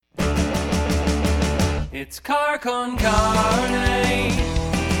It's car con carne.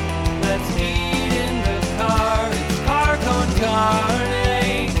 Let's eat in the car. It's car con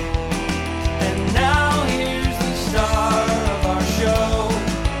carne. And now here's the star of our show,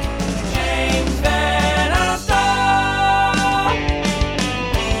 James Van Asta.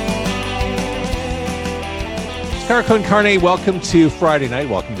 It's car con carne. Welcome to Friday night.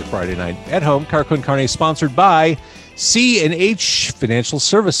 Welcome to Friday night at home. Car con carne is sponsored by C&H Financial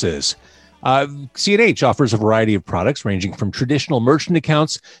Services. C&H offers a variety of products ranging from traditional merchant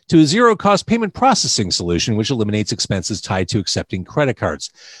accounts to a zero-cost payment processing solution, which eliminates expenses tied to accepting credit cards.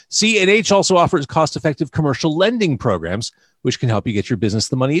 C&H also offers cost-effective commercial lending programs, which can help you get your business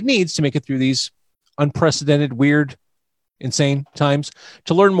the money it needs to make it through these unprecedented, weird, insane times.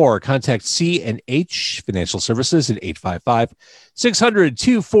 To learn more, contact C&H Financial Services at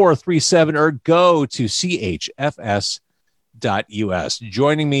 855-600-2437 or go to chfs.us.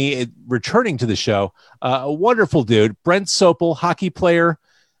 Joining me, returning to the show, a wonderful dude, Brent Sopel, hockey player,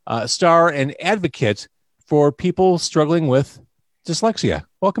 star, and advocate for people struggling with dyslexia.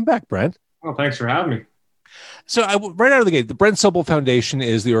 Welcome back, Brent. Well, thanks for having me. So right out of the gate, the Brent Sopel Foundation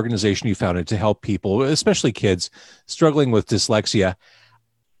is the organization you founded to help people, especially kids, struggling with dyslexia.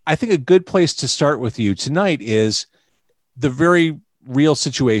 I think a good place to start with you tonight is the very real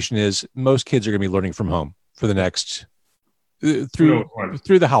situation is most kids are going to be learning from home for the next through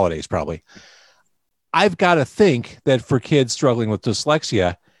the holidays, probably. I've got to think that for kids struggling with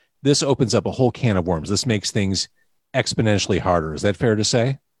dyslexia, this opens up a whole can of worms. This makes things exponentially harder. Is that fair to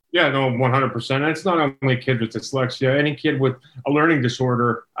say? Yeah, no, 100%. It's not only kids with dyslexia, any kid with a learning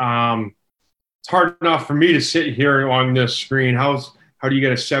disorder. It's hard enough for me to sit here on this screen. How do you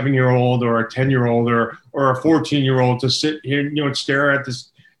get a 7-year-old or a 10-year-old or a 14-year-old to sit here, and stare at this,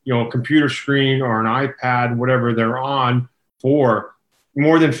 computer screen or an iPad, whatever they're on, for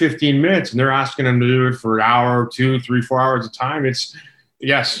more than 15 minutes, and they're asking them to do it for an hour, 2, 3, 4 hours at a time.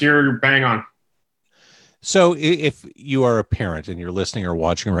 Yes, you're bang on. So if you are a parent and you're listening or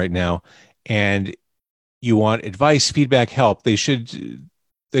watching right now and you want advice, feedback, help, they should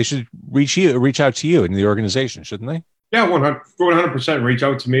reach out to you in the organization, shouldn't they? Yeah, 100% reach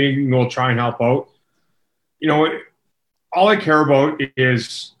out to me and we'll try and help out. All I care about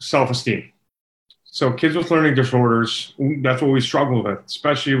is self-esteem. So kids with learning disorders, that's what we struggle with,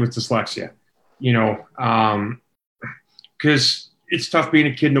 especially with dyslexia, because it's tough being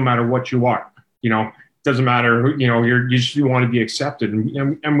a kid no matter what you are. It doesn't matter, you just want to be accepted,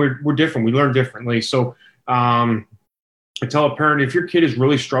 and we're different. We learn differently. So I tell a parent, if your kid is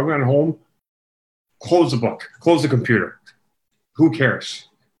really struggling at home, close the book, close the computer. Who cares?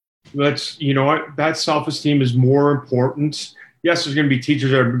 That self-esteem is more important. Yes, there's going to be teachers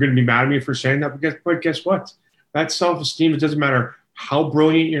that are going to be mad at me for saying that, but guess what? That self-esteem, it doesn't matter how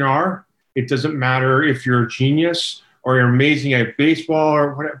brilliant you are. It doesn't matter if you're a genius or you're amazing at baseball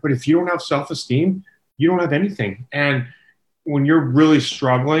or whatever. But if you don't have self-esteem, you don't have anything. And when you're really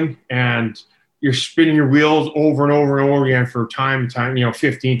struggling and you're spinning your wheels over and over and over again for time,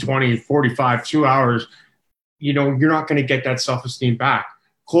 15, 20, 45, 2 hours, you're not going to get that self-esteem back.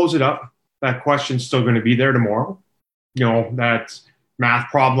 Close it up. That question's still going to be there tomorrow. That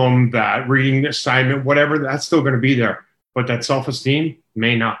math problem, that reading assignment, whatever, that's still going to be there. But that self-esteem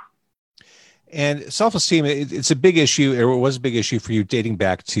may not. And self-esteem, it's a big issue, or it was a big issue for you dating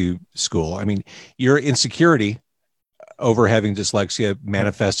back to school. I mean, your insecurity over having dyslexia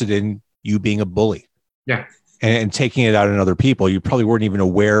manifested in you being a bully. Yeah. And taking it out on other people. You probably weren't even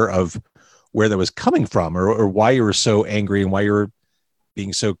aware of where that was coming from or why you were so angry and why you were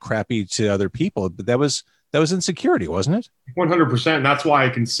being so crappy to other people. But that was insecurity, wasn't it? 100%. That's why I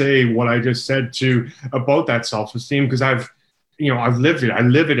can say what I just said about that self-esteem, because I've lived it. I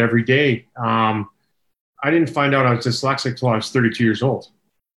live it every day. I didn't find out I was dyslexic till I was 32 years old.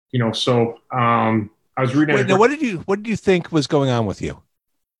 So I was reading. Wait, now, what did you think was going on with you?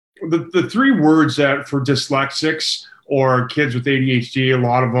 The three words that for dyslexics or kids with ADHD, a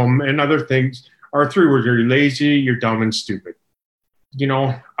lot of them, and other things are three words: you're lazy, you're dumb, and stupid.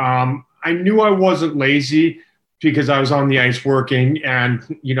 I knew I wasn't lazy because I was on the ice working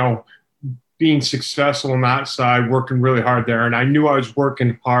and, being successful on that side, working really hard there. And I knew I was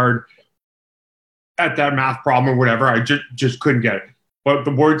working hard at that math problem or whatever. I just couldn't get it. But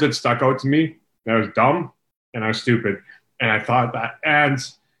the words that stuck out to me, I was dumb and I was stupid. And I thought that. And,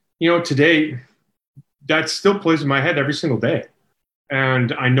 today, that still plays in my head every single day.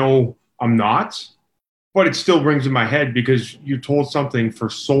 And I know I'm not. But it still rings in my head because you told something for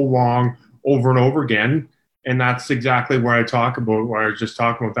so long over and over again. And that's exactly what I talk about, what I was just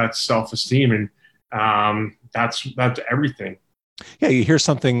talking about, that self-esteem. And that's everything. Yeah, you hear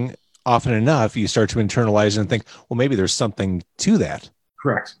something often enough, you start to internalize and think, well, maybe there's something to that.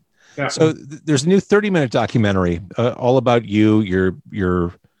 Correct. Yeah. So there's a new 30-minute documentary all about you,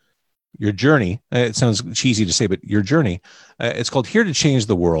 your journey. It sounds cheesy to say, but your journey. It's called Here to Change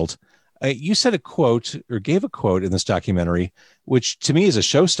the World. You said a quote or gave a quote in this documentary, which to me is a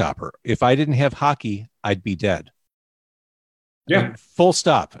showstopper. If I didn't have hockey, I'd be dead. Yeah. I mean, full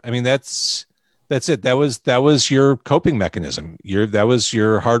stop. I mean, that's it. That was your coping mechanism. That was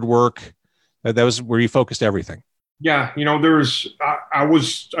your hard work. That was where you focused everything. Yeah.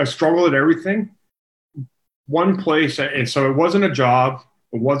 I struggled at everything. One place, and so it wasn't a job,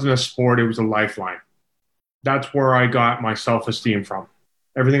 it wasn't a sport, it was a lifeline. That's where I got my self-esteem from.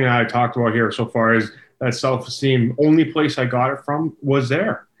 Everything that I talked about here so far is that self-esteem. Only place I got it from was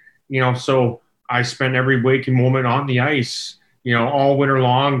there. So I spent every waking moment on the ice, all winter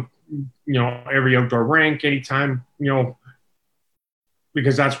long, every outdoor rink, anytime,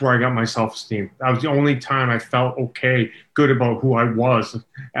 because that's where I got my self-esteem. That was the only time I felt good about who I was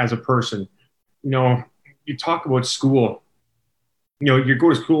as a person. You talk about school, you go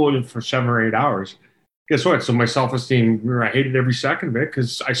to school for 7 or 8 hours. Guess what? So my self-esteem, I hated every second of it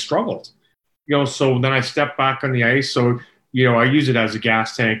because I struggled. So then I stepped back on the ice. So, I use it as a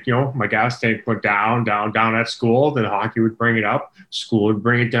gas tank. My gas tank went down at school. Then hockey would bring it up. School would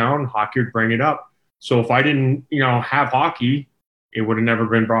bring it down. Hockey would bring it up. So if I didn't, have hockey, it would have never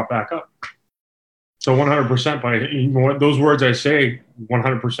been brought back up. So 100% by those words I say,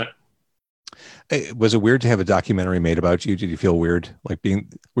 100%. Was it weird to have a documentary made about you? Did you feel weird? Like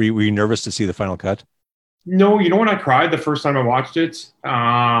were you nervous to see the final cut? No, when I cried the first time I watched it.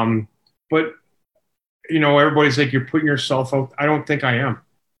 But everybody's like, you're putting yourself out. I don't think I am,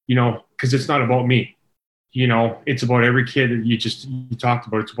 because it's not about me. It's about every kid that you talked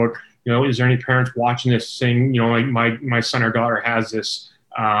about. It's about, is there any parents watching this saying, like my son or daughter has this,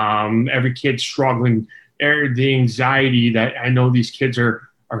 every kid struggling, the anxiety that I know these kids are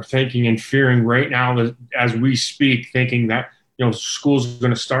thinking and fearing right now as we speak, thinking that, school's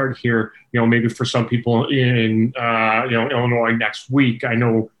going to start here, maybe for some people in, Illinois next week. I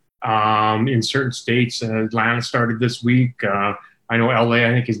know in certain states, Atlanta started this week. I know LA,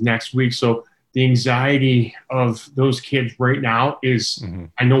 I think, is next week. So the anxiety of those kids right now is,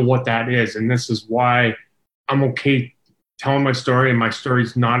 I know what that is. And this is why I'm okay telling my story. And my story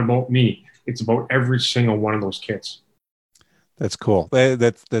is not about me. It's about every single one of those kids. That's cool.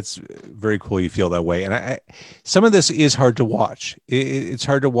 That's very cool. You feel that way. And some of this is hard to watch. It's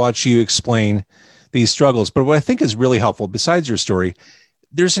hard to watch you explain these struggles. But what I think is really helpful, besides your story,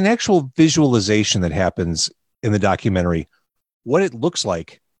 there's an actual visualization that happens in the documentary, what it looks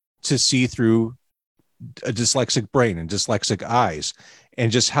like to see through a dyslexic brain and dyslexic eyes,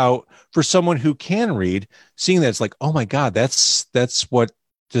 and just how, for someone who can read, seeing that, it's like, oh my God, that's what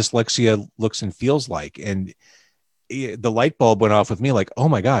dyslexia looks and feels like. And the light bulb went off with me, like, oh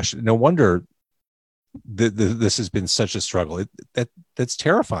my gosh, no wonder this has been such a struggle. That's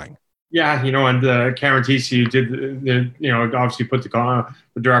terrifying. Yeah, and Cameron Tisi did, obviously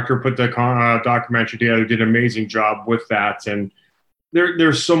the director put the documentary together, did an amazing job with that. And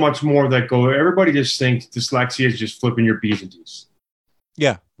there's so much more that everybody just thinks dyslexia is just flipping your B's and D's.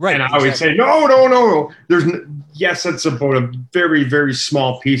 Yeah, right. And I would say, no. Yes, that's about a very, very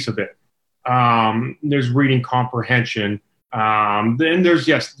small piece of it. There's reading comprehension. Then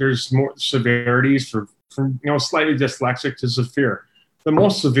there's more severities from slightly dyslexic to severe. The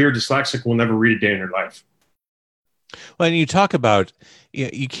most severe dyslexic will never read a day in their life. Well, and you talk about,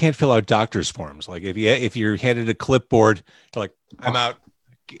 you can't fill out doctor's forms. Like if you're handed a clipboard, you're like, I'm out,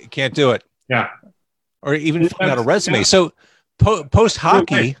 can't do it. Yeah. Or even filling out a resume. Yeah. So post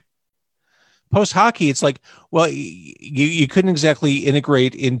hockey, it's like, well, you couldn't exactly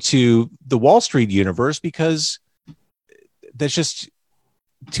integrate into the Wall Street universe because that's just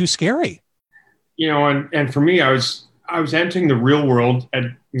too scary. And for me, I was entering the real world at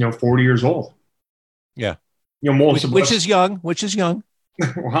 40 years old. Yeah. Which is young.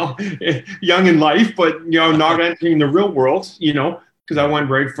 Well, young in life, but not entering the real world, because I went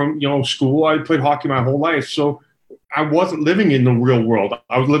right from school. I played hockey my whole life. So I wasn't living in the real world.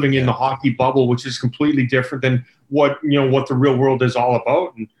 I was living in the hockey bubble, which is completely different than what the real world is all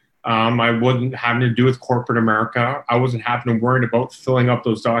about. And I wasn't having to do with corporate America. I wasn't having to worry about filling up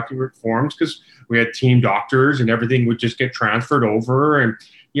those document forms because we had team doctors and everything would just get transferred over. And,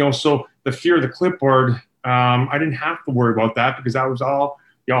 so the fear of the clipboard, I didn't have to worry about that because that was all,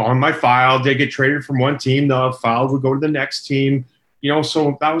 on my file. They get traded from one team, the file would go to the next team,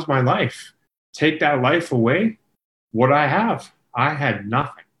 so that was my life. Take that life away. What I have, I had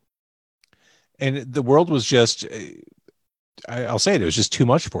nothing. And the world was just I'll say it was just too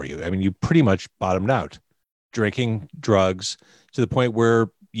much for you. I mean, you pretty much bottomed out, drinking, drugs, to the point where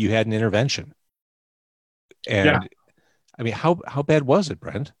you had an intervention. And Yeah. I mean, how bad was it,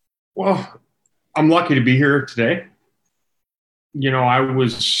 Brent? Well, I'm lucky to be here today. I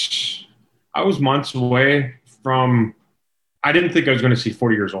was months away from. I didn't think I was going to see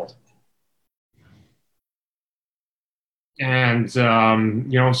 40 years old. And,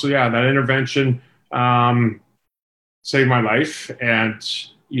 so yeah, that intervention saved my life. And,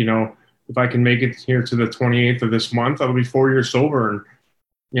 if I can make it here to the 28th of this month, I'll be 4 years sober.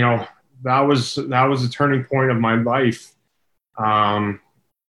 And, that was a turning point of my life. I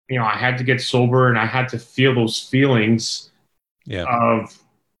had to get sober and I had to feel those feelings of,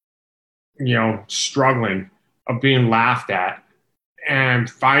 struggling, of being laughed at, and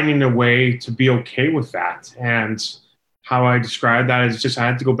finding a way to be okay with that. And how I describe that is just I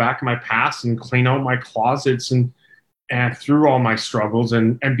had to go back in my past and clean out my closets and through all my struggles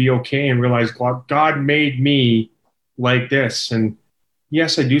and be okay and realize God made me like this. And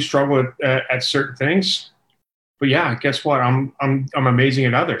yes, I do struggle at certain things, but yeah, guess what? I'm amazing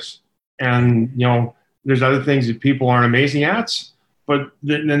at others. And, there's other things that people aren't amazing at, but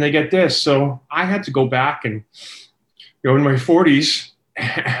then they get this. So I had to go back and, in my 40s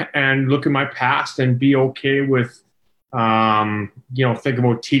and look at my past and be okay with, thinking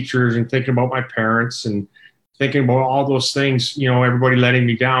about teachers and thinking about my parents and thinking about all those things, everybody letting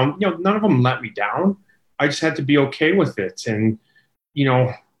me down. None of them let me down. I just had to be okay with it. And,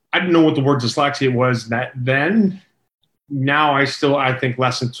 I didn't know what the word dyslexia was then. Now I think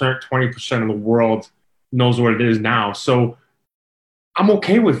less than 20% of the world knows what it is now. So I'm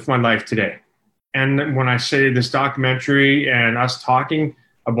okay with my life today. And when I say this documentary and us talking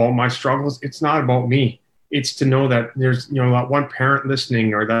about my struggles, it's not about me. It's to know that there's, that one parent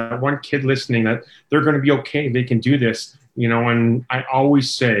listening or that one kid listening, that they're going to be okay. They can do this, and I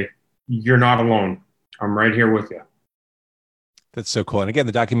always say, you're not alone. I'm right here with you. That's so cool. And again,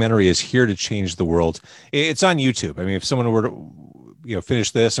 the documentary is Here to Change the World. It's on YouTube. I mean, if someone were to,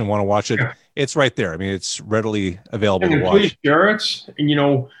 finish this and want to watch it, it's right there. I mean, it's readily available to watch. Please share it.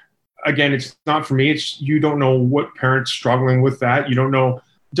 And, again, it's not for me. It's, you don't know what parent's struggling with that. You don't know.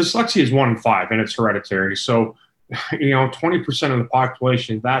 Dyslexia is 1 in 5 and it's hereditary. So, 20% of the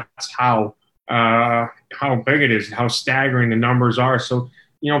population, that's how big it is, how staggering the numbers are. So,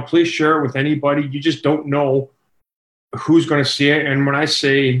 please share it with anybody. You just don't know who's going to see it. And when I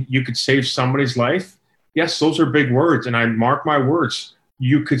say you could save somebody's life, yes, those are big words. And I mark my words.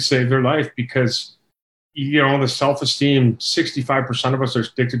 You could save their life because, the self-esteem, 65% of us are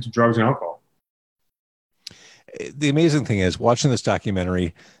addicted to drugs and alcohol. The amazing thing is watching this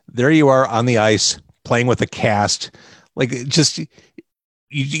documentary, there you are on the ice playing with a cast. Like, just,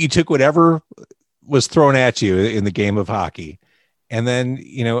 you took whatever was thrown at you in the game of hockey. And then,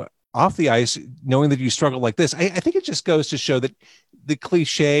 off the ice, knowing that you struggle like this, I think it just goes to show that the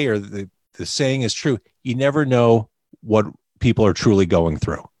cliche or the saying is true. You never know what people are truly going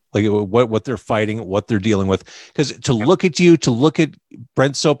through, like what they're fighting, what they're dealing with. Because to look at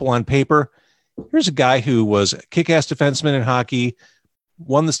Brent Sopel on paper, here's a guy who was a kick-ass defenseman in hockey,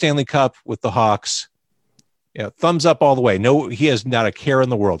 won the Stanley Cup with the Hawks. Yeah, thumbs up all the way. No, he has not a care in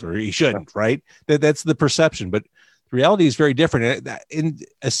the world, or he shouldn't, right? That's the perception. But the reality is very different. In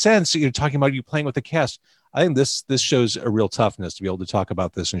a sense, you're talking about you playing with the cast. I think this shows a real toughness to be able to talk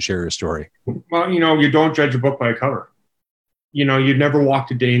about this and share your story. Well, you don't judge a book by a cover. You'd never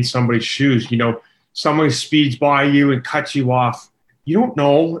walked a day in somebody's shoes. Somebody speeds by you and cuts you off. You don't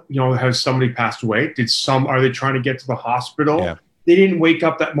know, has somebody passed away? Are they trying to get to the hospital? Yeah. They didn't wake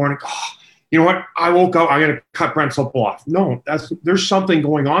up that morning. Oh, you know what? I woke up, I'm going to cut Brent Sopel off. No, there's something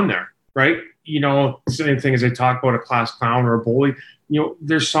going on there, right? Same thing as they talk about a class clown or a bully.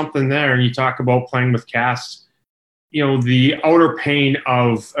 There's something there. And you talk about playing with casts. The outer pain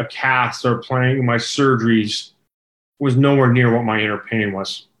of a cast or playing my surgeries was nowhere near what my inner pain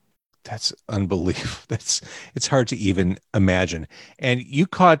was. That's unbelievable. It's hard to even imagine. And you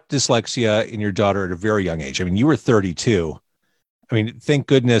caught dyslexia in your daughter at a very young age. I mean, you were 32. I mean, thank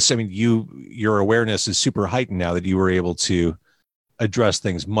goodness. I mean, your awareness is super heightened now that you were able to address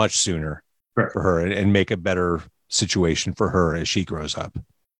things much sooner for her and make a better situation for her as she grows up.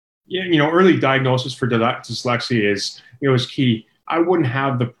 Yeah, early diagnosis for dyslexia is key. I wouldn't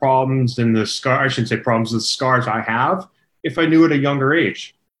have the problems and the the scars I have if I knew at a younger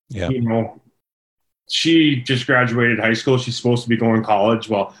age. Yeah. She just graduated high school. She's supposed to be going to college.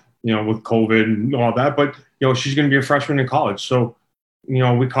 Well, with COVID and all that, but she's going to be a freshman in college. So,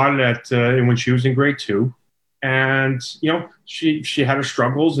 we caught it when she was in grade 2. And, she had her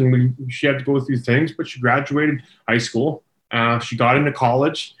struggles and she had to go through things, but she graduated high school She got into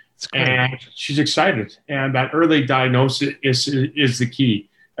college, and she's excited. And that early diagnosis is the key.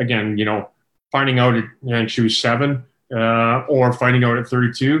 Again, finding out at, she was 7, or finding out at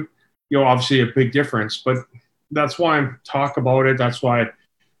 32, obviously a big difference. But that's why I talk about it. That's why,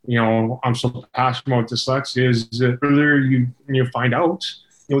 I'm so passionate about dyslexia. Is the earlier you find out,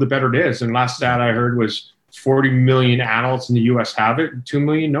 the better it is. And last stat I heard was 40 million adults in the U.S. have it, and 2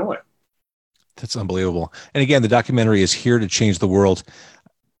 million know it. That's unbelievable. And again, the documentary is Here to Change the World.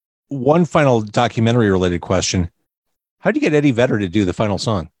 One final documentary-related question: how do you get Eddie Vedder to do the final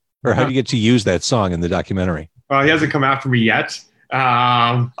song, or how do you get to use that song in the documentary? Well, he hasn't come after me yet.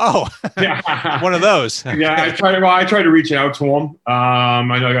 Yeah. One of those. Yeah, I tried to reach out to him.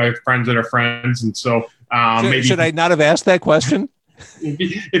 I know I have friends that are friends, and so should I not have asked that question?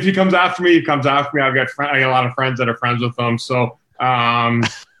 If he comes after me, he comes after me. I got a lot of friends that are friends with him, so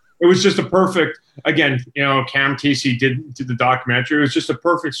it was just a perfect. Again, Cam Casey did the documentary. It was just a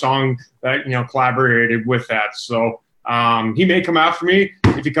perfect song that collaborated with that. So he may come after me.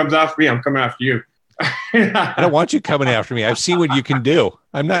 If he comes after me, I'm coming after you. I don't want you coming after me. I've seen what you can do.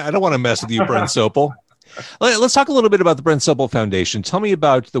 I don't want to mess with you, Brent Sopel. Let's talk a little bit about the Brent Sopel Foundation. Tell me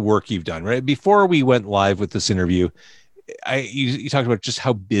about the work you've done. Right before we went live with this interview, you talked about just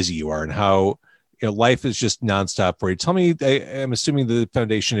how busy you are and how life is just nonstop for you. Tell me, I'm assuming the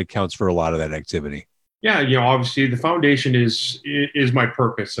foundation accounts for a lot of that activity. Yeah, obviously the foundation is my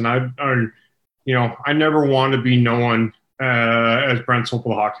purpose, and I never want to be known as Brent Sopel,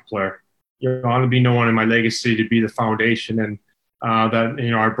 the hockey player. I want to be known in my legacy to be the foundation, and that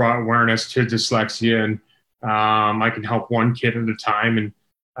I brought awareness to dyslexia, and I can help one kid at a time, and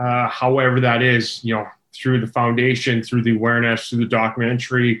however that is, through the foundation, through the awareness, through the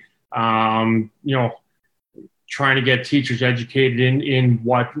documentary, trying to get teachers educated in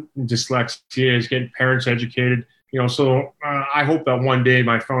what dyslexia is, getting parents educated, so I hope that one day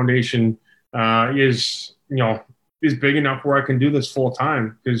my foundation is big enough where I can do this full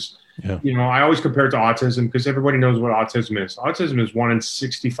time, because I always compare it to autism, because everybody knows what autism is. Autism is 1 in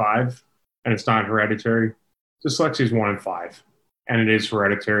 65, and it's not hereditary. Dyslexia is 1 in 5, and it is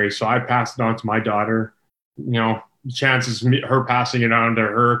hereditary. So I passed it on to my daughter. Chances of her passing it on to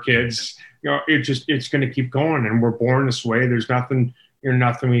her kids, it's going to keep going, and we're born this way. There's nothing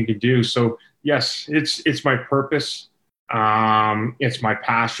we can do. So yes, it's my purpose. It's my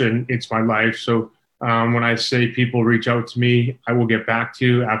passion. It's my life. So when I say people reach out to me, I will get back to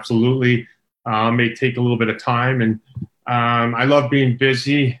you. Absolutely. May take a little bit of time. And I love being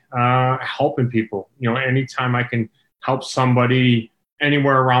busy, helping people. Anytime I can help somebody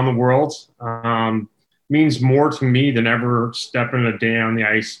anywhere around the world means more to me than ever stepping a day on the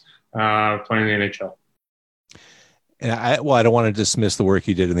ice playing the NHL. And I don't want to dismiss the work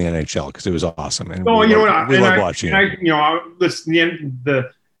you did in the NHL, because it was awesome. And we love watching it.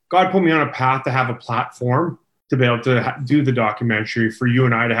 God put me on a path to have a platform to be able to do the documentary, for you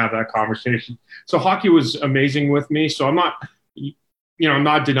and I to have that conversation. So hockey was amazing with me. So I'm not,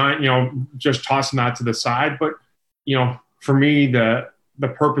 not denying, just tossing that to the side. But, for me, the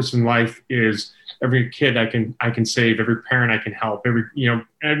purpose in life is every kid I can save, every parent I can help, every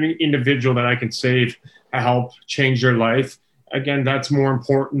individual that I can save, I help change their life. Again, that's more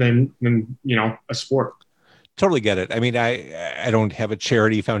important than a sport. Totally get it. I mean, I don't have a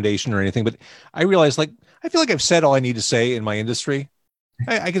charity foundation or anything, but I realize, I feel like I've said all I need to say in my industry.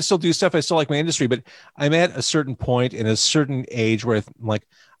 I can still do stuff. I still like my industry, but I'm at a certain point in a certain age where I'm like,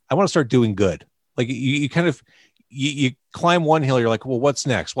 I want to start doing good. Like you kind of, you climb one hill, you're like, well, what's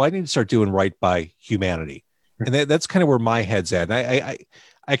next? Well, I need to start doing right by humanity. And that's kind of where my head's at. And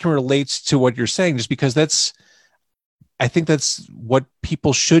I can relate to what you're saying, just because I think that's what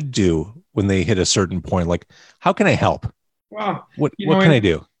people should do when they hit a certain point. Like, how can I help? Well, what can I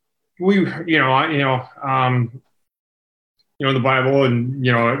do? The Bible, and,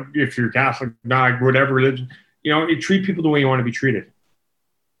 if you're Catholic, not whatever religion, you treat people the way you want to be treated.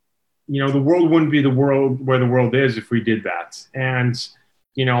 The world wouldn't be the world where the world is if we did that. And,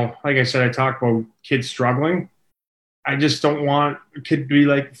 like I said, I talk about kids struggling. I just don't want a kid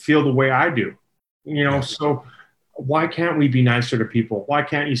to feel the way I do, so why can't we be nicer to people? Why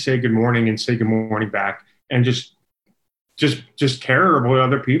can't you say good morning and say good morning back, and just care about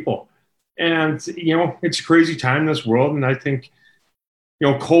other people? And, it's a crazy time in this world. And I think,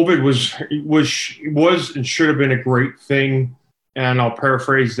 COVID was and should have been a great thing. And I'll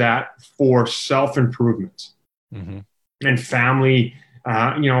paraphrase that, for self-improvement and family,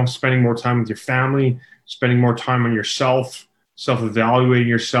 spending more time with your family, spending more time on yourself, self-evaluating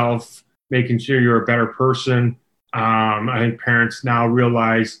yourself, making sure you're a better person. I think parents now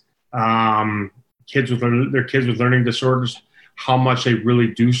realize their kids with learning disorders, how much they really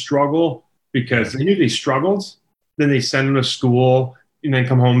do struggle, because they knew they struggled. Then they send them to school and then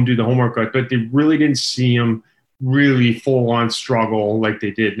come home and do the homework. But they really didn't see them really full on struggle like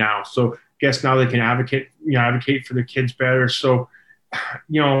they did now. So I guess now they can advocate for the kids better. So,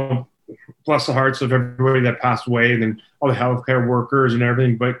 bless the hearts of everybody that passed away and then all the healthcare workers and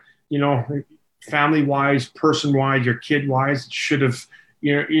everything. But, family wise, person wise, your kid wise, it should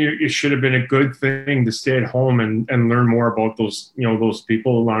have been a good thing to stay at home and learn more about those, those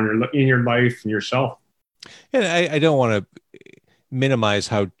people in your life and yourself. And I don't want to minimize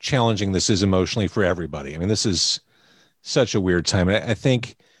how challenging this is emotionally for everybody. I mean, this is such a weird time. I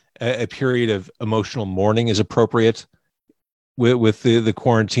think a period of emotional mourning is appropriate with the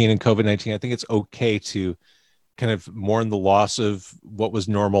quarantine and COVID-19. I think it's okay to kind of mourn the loss of what was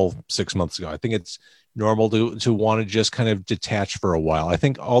normal 6 months ago. I think it's normal to want to just kind of detach for a while. I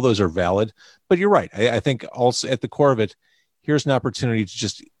think all those are valid, but you're right. I think also at the core of it, here's an opportunity to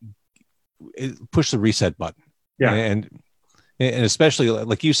just push the reset button. Yeah. And especially,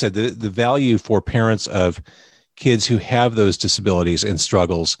 like you said, the value for parents of kids who have those disabilities and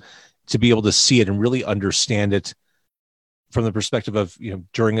struggles to be able to see it and really understand it from the perspective of,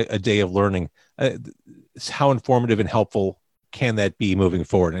 during a day of learning, how informative and helpful can that be moving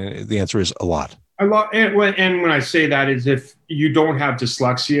forward? And the answer is a lot. And when I say that is if you don't have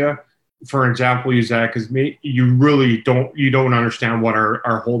dyslexia, for example, use that because you really don't understand what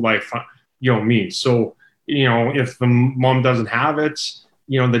our whole life, means. So, if the mom doesn't have it,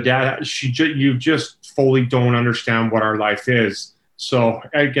 the dad, you just fully don't understand what our life is. So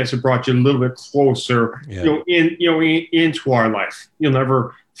I guess it brought you a little bit closer, into our life. You'll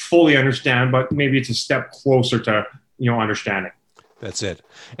never fully understand, but maybe it's a step closer to, understanding. That's it.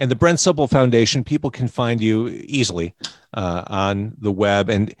 And the Brent Supple Foundation, people can find you easily on the web.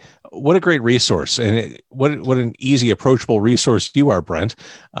 And what a great resource. And what an easy, approachable resource you are, Brent,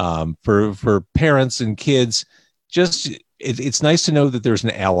 for parents and kids. Just it's nice to know that there's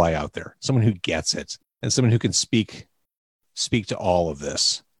an ally out there, someone who gets it and someone who can speak to all of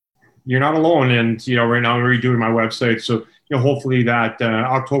this. You're not alone. And, right now I'm redoing my website. So, hopefully that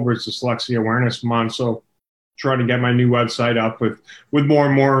October is Dyslexia Awareness Month. So trying to get my new website up with more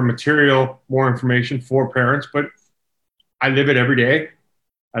and more material, more information for parents, but I live it every day.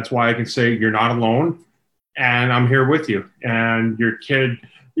 That's why I can say you're not alone and I'm here with you. And your kid,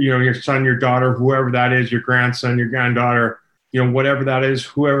 your son, your daughter, whoever that is, your grandson, your granddaughter, whatever that is,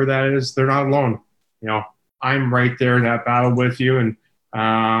 whoever that is, they're not alone. I'm right there in that battle with you and,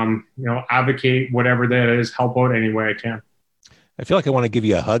 advocate whatever that is, help out any way I can. I feel like I want to give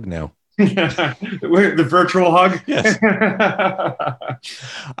you a hug now. The virtual hug. Yes.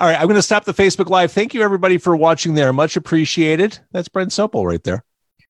 All right. I'm going to stop the Facebook Live. Thank you, everybody, for watching there. Much appreciated. That's Brent Supple right there.